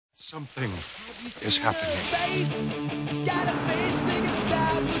Something is happening.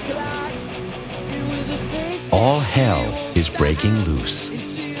 All hell is breaking loose.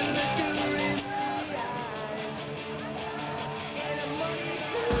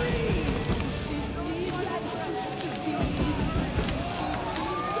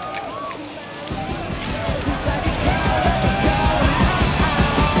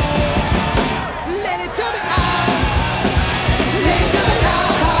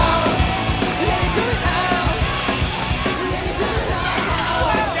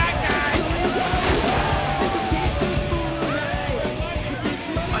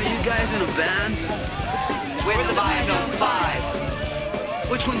 In a band? We're the band on 5.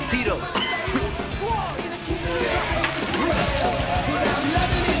 Which one's Tito?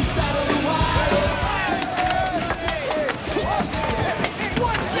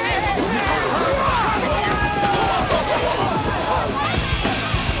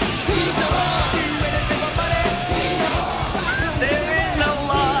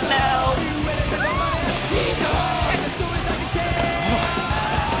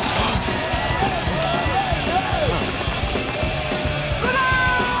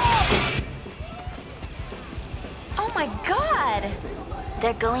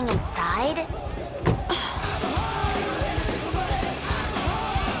 They're going inside?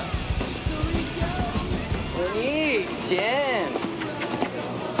 Hey, Jen.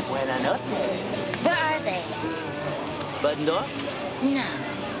 Buenas noches. Where are they? Button door? No.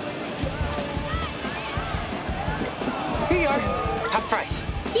 Here you are. Half price.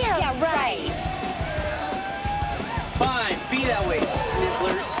 Yeah, right. Fine, be that way,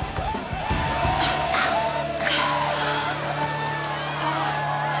 snifflers.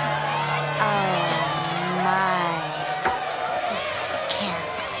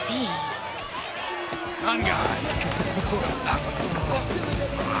 On God.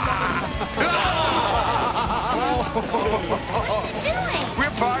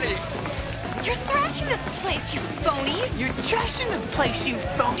 We're partying. You're thrashing this place, you phonies! You're trashing the place, you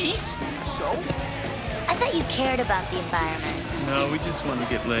phonies! So? I thought you cared about the environment. No, we just want to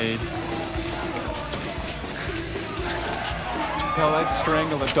get laid. Hell, I'd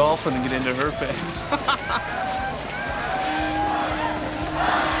strangle a dolphin and get into her pants.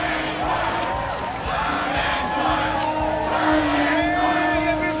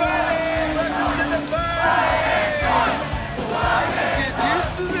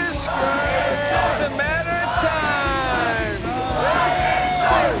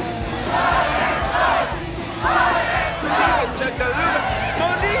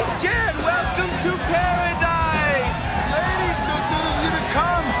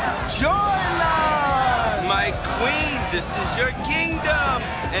 This is your kingdom,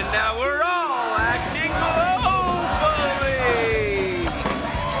 and now we're all acting globally.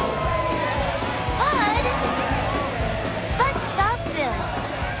 Bud, stop this.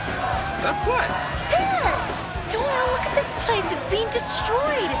 Stop what? This! Doyle, look at this place. It's being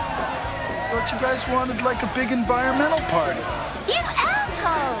destroyed. Thought you guys wanted like a big environmental party. You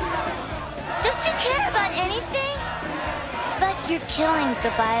assholes! Don't you care about anything? But you're killing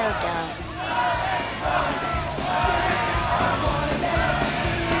the biodome.